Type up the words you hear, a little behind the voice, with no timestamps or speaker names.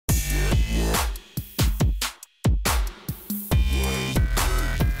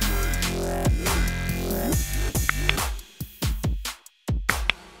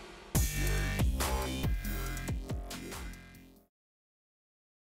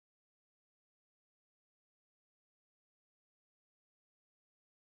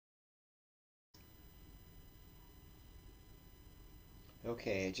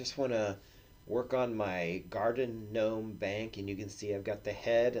Okay, I just want to work on my garden gnome bank, and you can see I've got the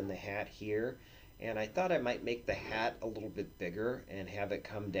head and the hat here. And I thought I might make the hat a little bit bigger and have it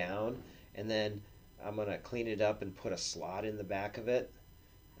come down, and then I'm going to clean it up and put a slot in the back of it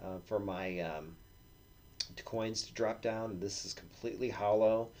for my coins to drop down. This is completely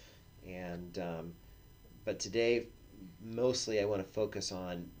hollow, and but today mostly I want to focus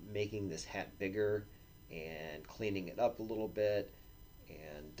on making this hat bigger and cleaning it up a little bit,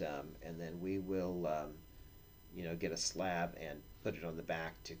 and then we will get a slab and put it on the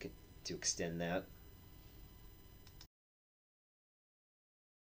back to extend that.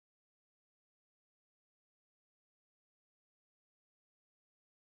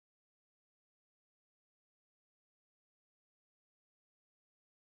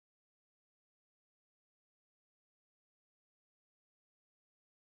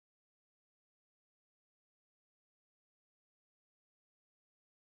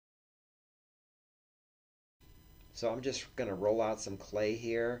 So I'm just going to roll out some clay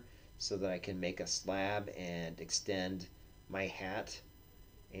here so that I can make a slab and extend my hat.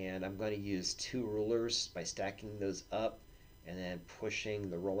 And I'm going to use two rulers by stacking those up and then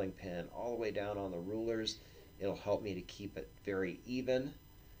pushing the rolling pin all the way down on the rulers. It'll help me to keep it very even.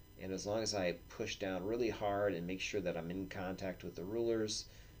 And as long as I push down really hard and make sure that I'm in contact with the rulers,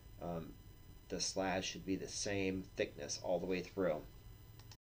 um, the slab should be the same thickness all the way through.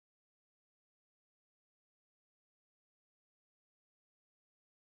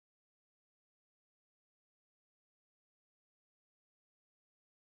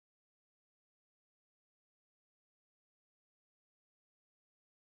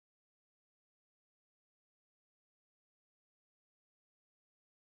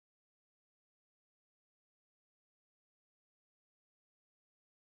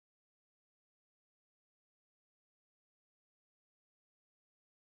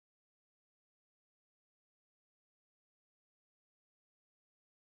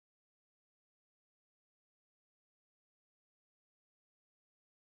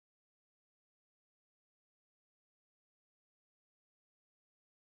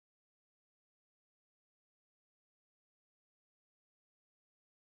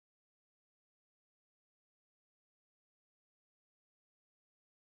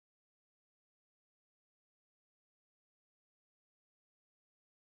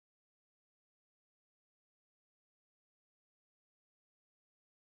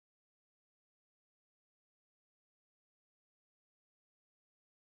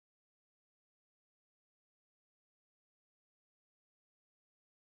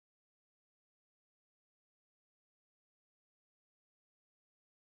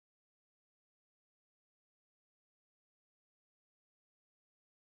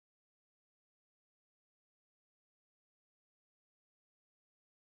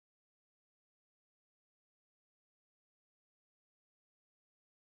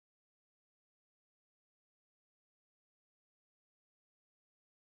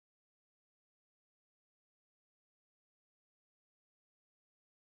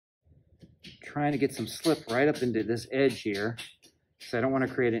 Trying to get some slip right up into this edge here, so I don't want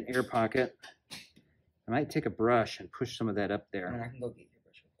to create an air pocket. I might take a brush and push some of that up there. I can go get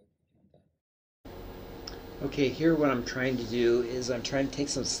your brush. Okay, here what I'm trying to do is I'm trying to take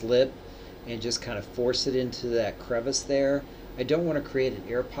some slip and just kind of force it into that crevice there. I don't want to create an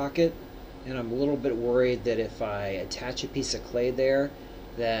air pocket, and I'm a little bit worried that if I attach a piece of clay there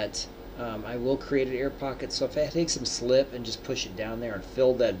that I will create an air pocket. So if I take some slip and just push it down there and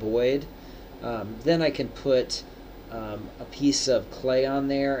fill that void, then I can put a piece of clay on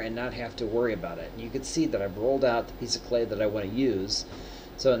there and not have to worry about it. And you can see that I've rolled out the piece of clay that I want to use.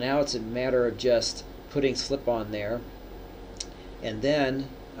 So now it's a matter of just putting slip on there and then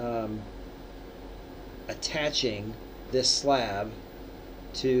attaching this slab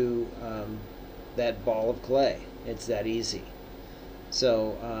to that ball of clay. It's that easy.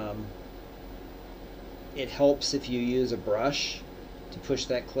 So it helps if you use a brush to push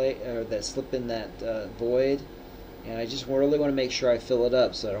that clay or that slip in that void, and I just really want to make sure I fill it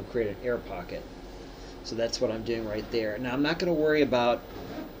up so I don't create an air pocket. So that's what I'm doing right there. Now I'm not going to worry about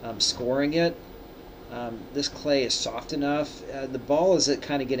scoring it. This clay is soft enough. The ball is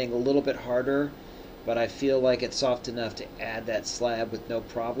kind of getting a little bit harder, but I feel like it's soft enough to add that slab with no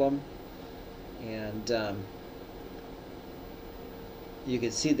problem. And you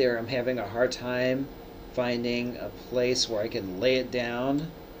can see there I'm having a hard time finding a place where I can lay it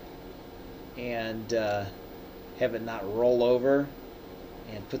down and have it not roll over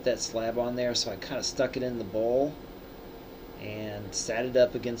and put that slab on there. So I kind of stuck it in the bowl and sat it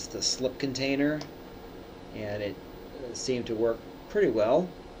up against the slip container, and it seemed to work pretty well.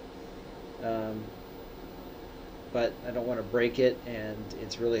 Um, but I don't want to break it, and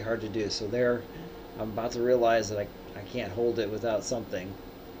it's really hard to do. So there, I'm about to realize that I can't hold it without something.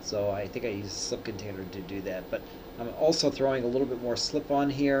 So I think I use a slip container to do that. But I'm also throwing a little bit more slip on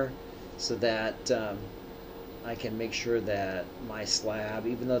here so that I can make sure that my slab,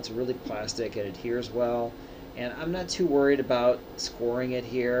 even though it's really plastic, it adheres well. And I'm not too worried about scoring it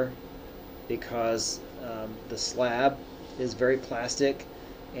here because the slab is very plastic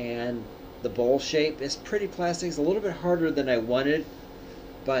and the bowl shape is pretty plastic. It's a little bit harder than I wanted,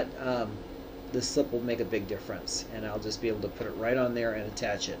 but the slip will make a big difference, and I'll just be able to put it right on there and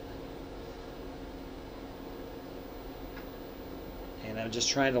attach it. And I'm just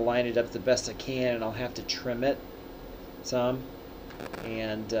trying to line it up the best I can, and I'll have to trim it some,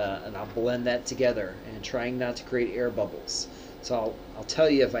 and I'll blend that together, and trying not to create air bubbles. So I'll tell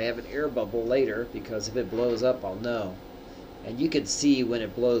you if I have an air bubble later, because if it blows up, I'll know. And you can see when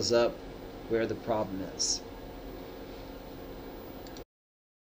it blows up where the problem is.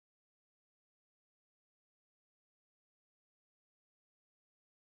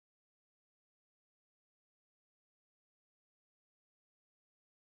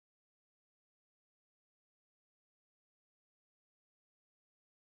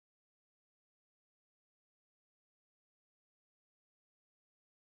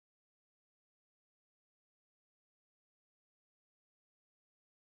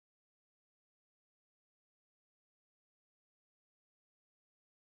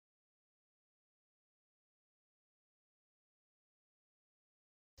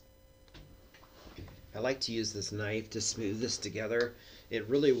 I like to use this knife to smooth this together. It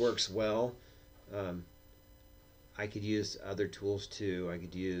really works well. Um, I could use other tools too. I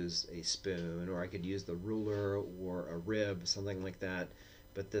could use a spoon, or I could use the ruler or a rib, something like that.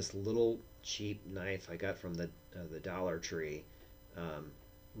 But this little cheap knife I got from the Dollar Tree um,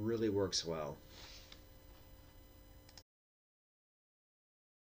 really works well.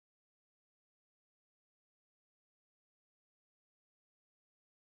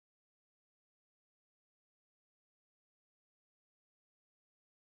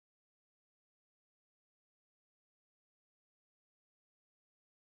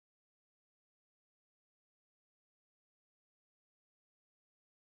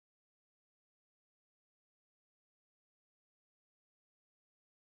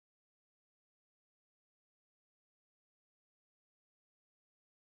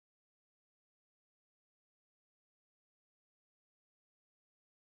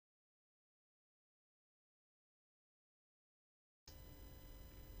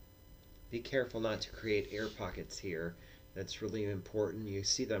 Be careful not to create air pockets here. That's really important. You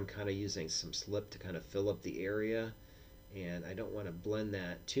see that I'm kind of using some slip to kind of fill up the area, and I don't want to blend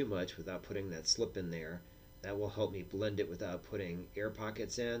that too much without putting that slip in there. That will help me blend it without putting air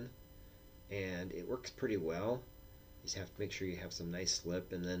pockets in, and it works pretty well. You just have to make sure you have some nice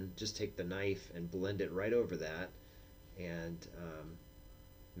slip, and then just take the knife and blend it right over that, and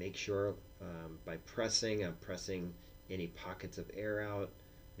make sure by pressing, I'm pressing any pockets of air out,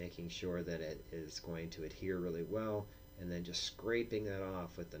 making sure that it is going to adhere really well, and then just scraping that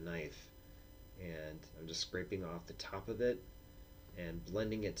off with the knife. And I'm just scraping off the top of it and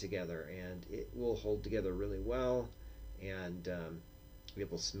blending it together, and it will hold together really well, and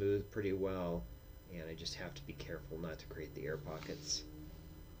it will smooth pretty well. And I just have to be careful not to create the air pockets.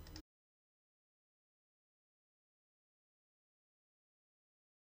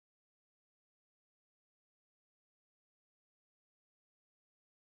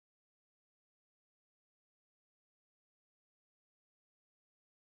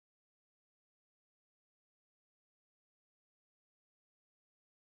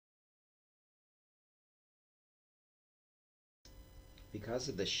 Because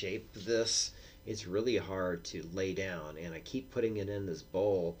of the shape of this, it's really hard to lay down, and I keep putting it in this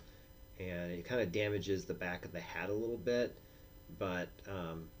bowl, and it kind of damages the back of the hat a little bit, but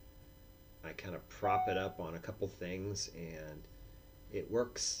I kind of prop it up on a couple things, and it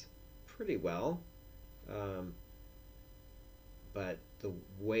works pretty well. Um, but the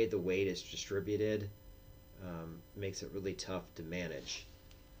way the weight is distributed makes it really tough to manage.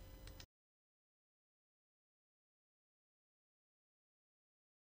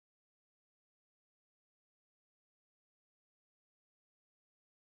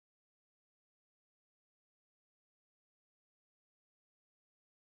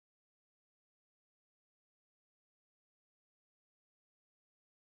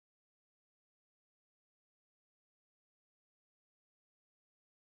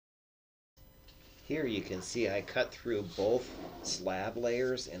 Here you can see I cut through both slab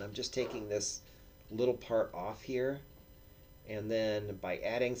layers, and I'm just taking this little part off here, And then by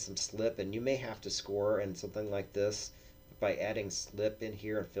adding some slip, and you may have to score in something like this, but by adding slip in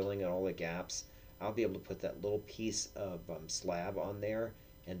here and filling in all the gaps, I'll be able to put that little piece of slab on there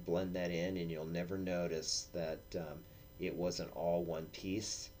and blend that in, and you'll never notice that it wasn't all one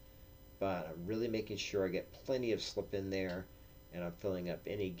piece. But I'm really making sure I get plenty of slip in there, and I'm filling up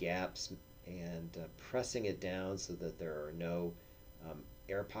any gaps and pressing it down so that there are no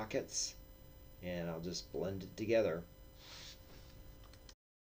air pockets, and I'll just blend it together.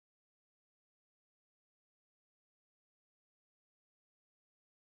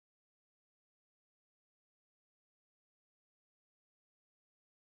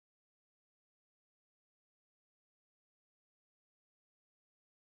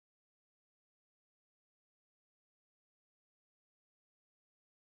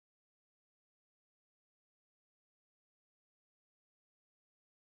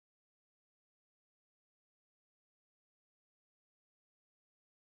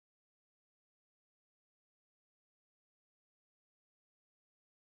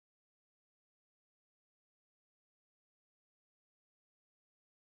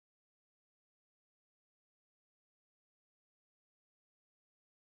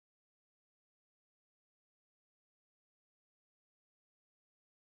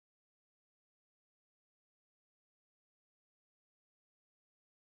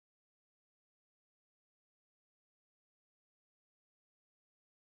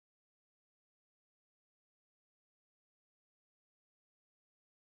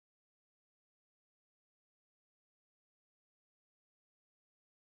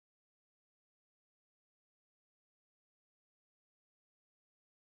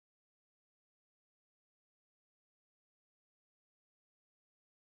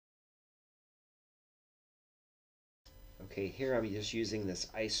 Okay, here I'm just using this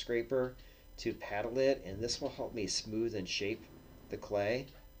ice scraper to paddle it, and this will help me smooth and shape the clay.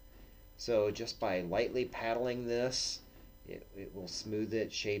 So just by lightly paddling this, it will smooth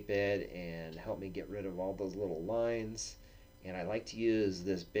it, shape it, and help me get rid of all those little lines. And I like to use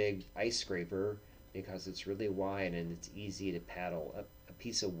this big ice scraper because it's really wide and it's easy to paddle. A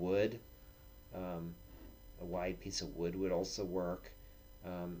piece of wood, um, a wide piece of wood would also work.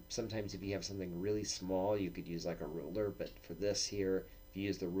 Sometimes if you have something really small, you could use like a ruler, but for this here, if you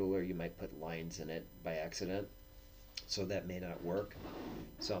use the ruler, you might put lines in it by accident, so that may not work.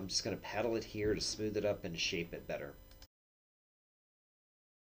 So I'm just going to paddle it here to smooth it up and shape it better.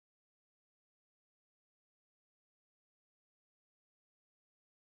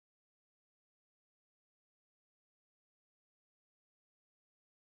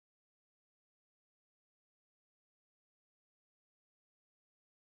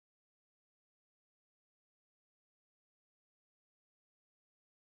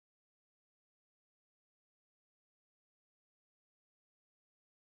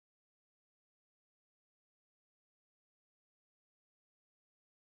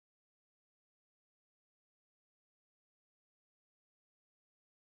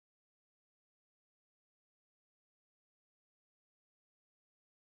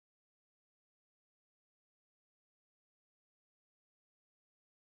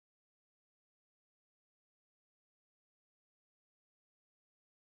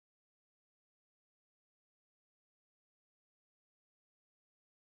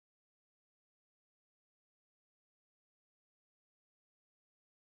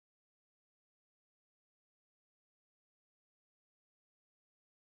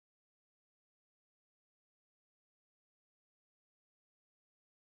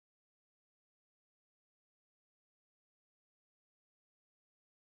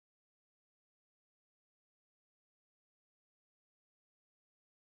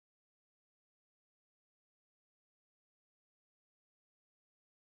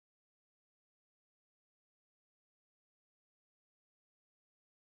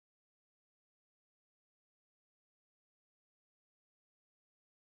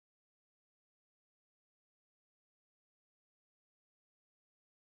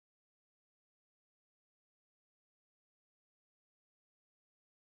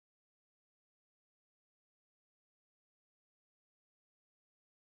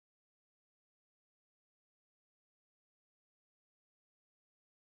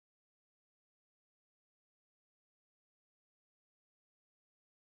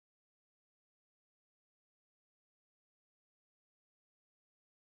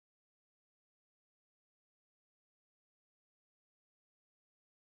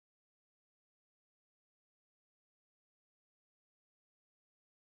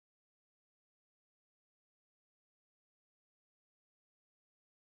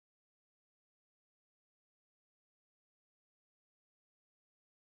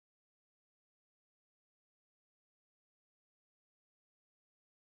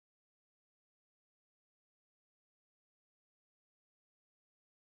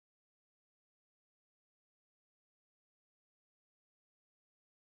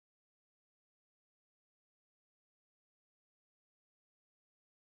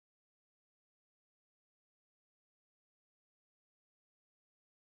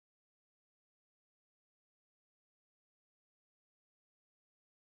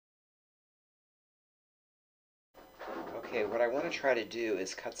 Okay, what I want to try to do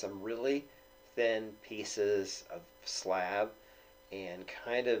is cut some really thin pieces of slab and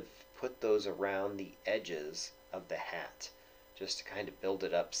kind of put those around the edges of the hat just to kind of build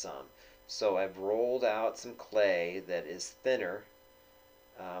it up some. So I've rolled out some clay that is thinner,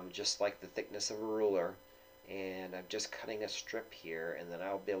 just like the thickness of a ruler, and I'm just cutting a strip here, and then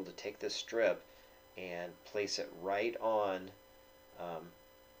I'll be able to take this strip and place it right on um,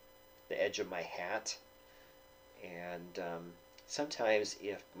 the edge of my hat. And sometimes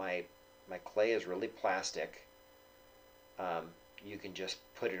if my clay is really plastic, um, you can just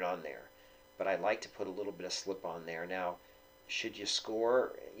put it on there. But I like to put a little bit of slip on there. Now, should you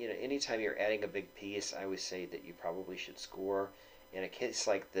score, anytime you're adding a big piece, I always say that you probably should score. In a case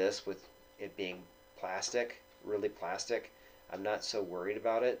like this, with it being plastic, really plastic, I'm not so worried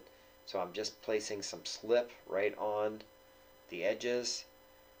about it. So I'm just placing some slip right on the edges,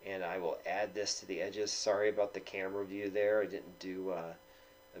 and I will add this to the edges. Sorry about the camera view there. I didn't do a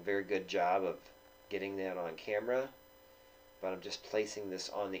very good job of getting that on camera, but I'm just placing this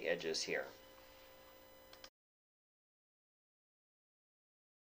on the edges here.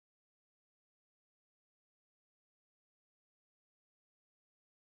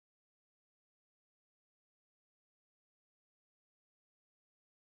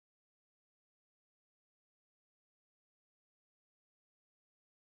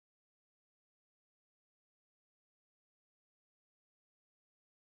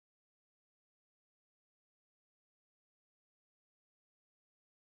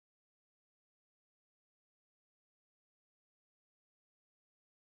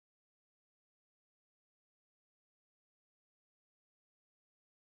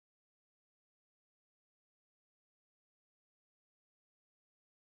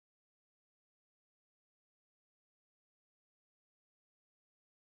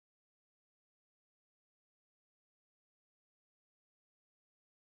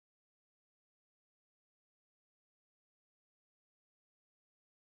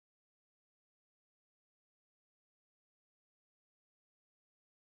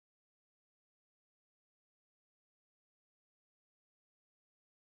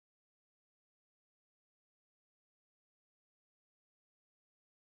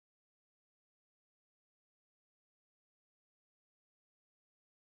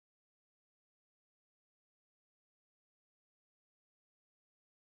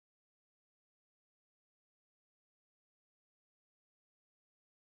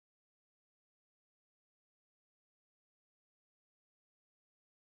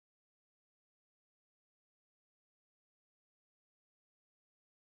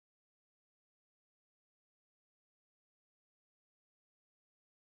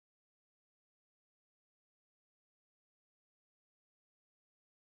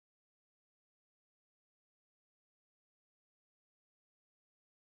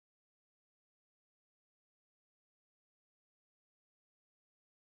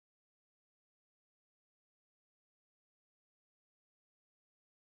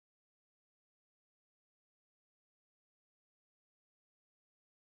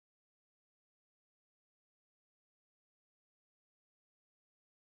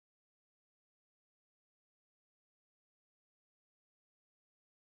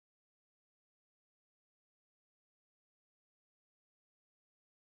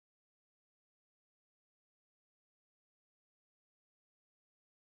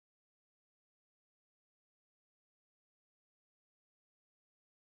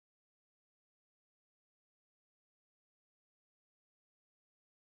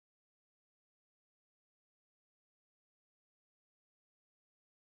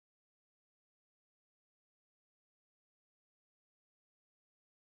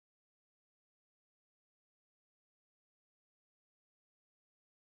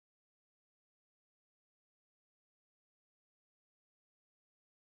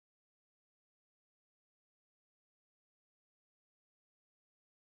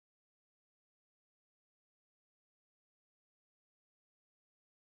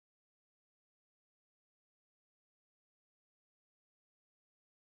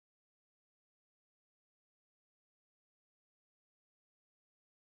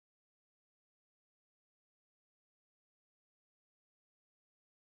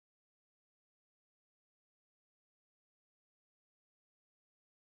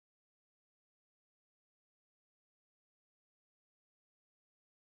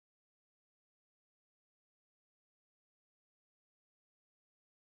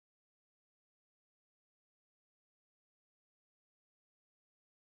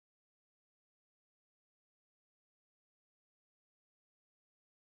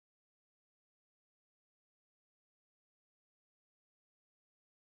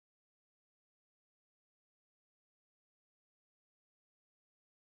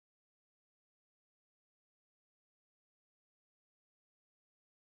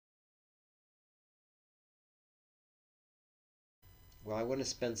 Well, I want to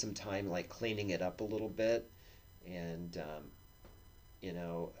spend some time like cleaning it up a little bit and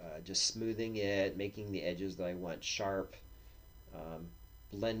just smoothing it, making the edges that I want sharp, um,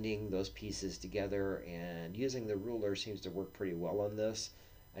 blending those pieces together, and using the ruler seems to work pretty well on this.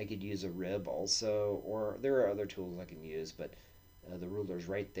 I could use a rib also, or there are other tools I can use, but the ruler's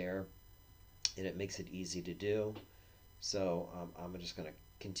right there, and it makes it easy to do. So I'm just going to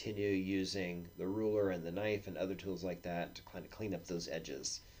continue using the ruler and the knife and other tools like that to kind of clean up those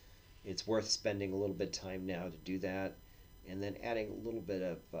edges. It's worth spending a little bit of time now to do that, and then adding a little bit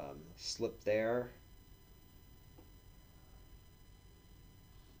of slip there.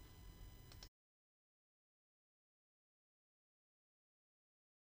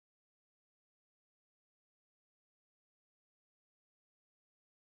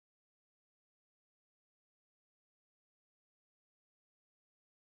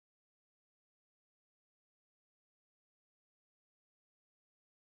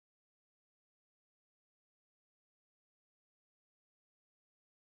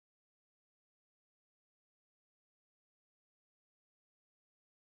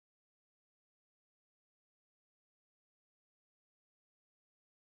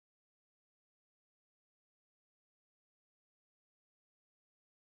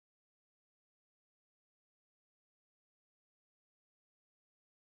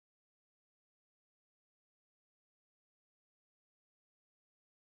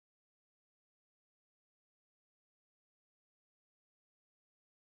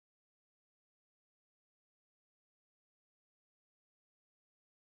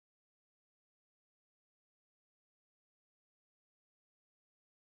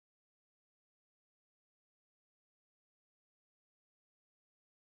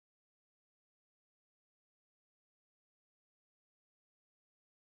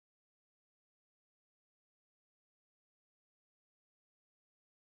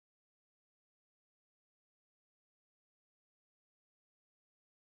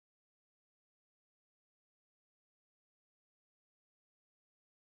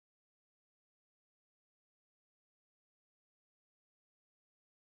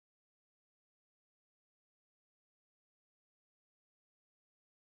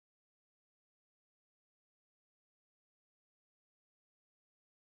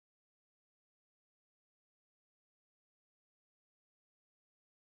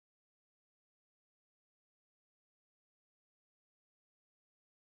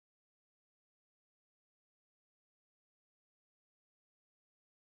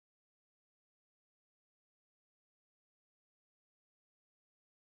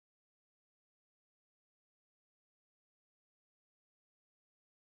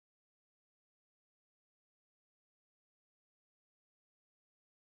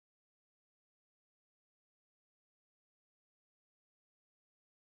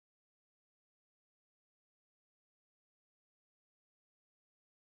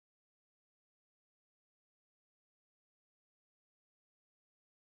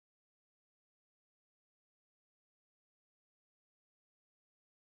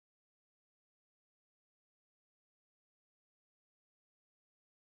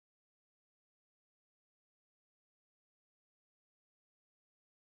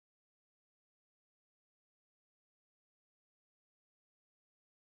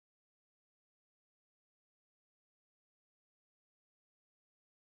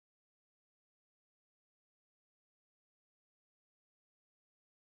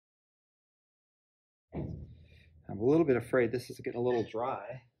 I'm a little bit afraid this is getting a little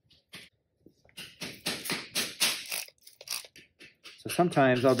dry. So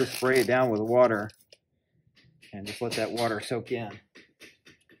sometimes I'll just spray it down with water and just let that water soak in.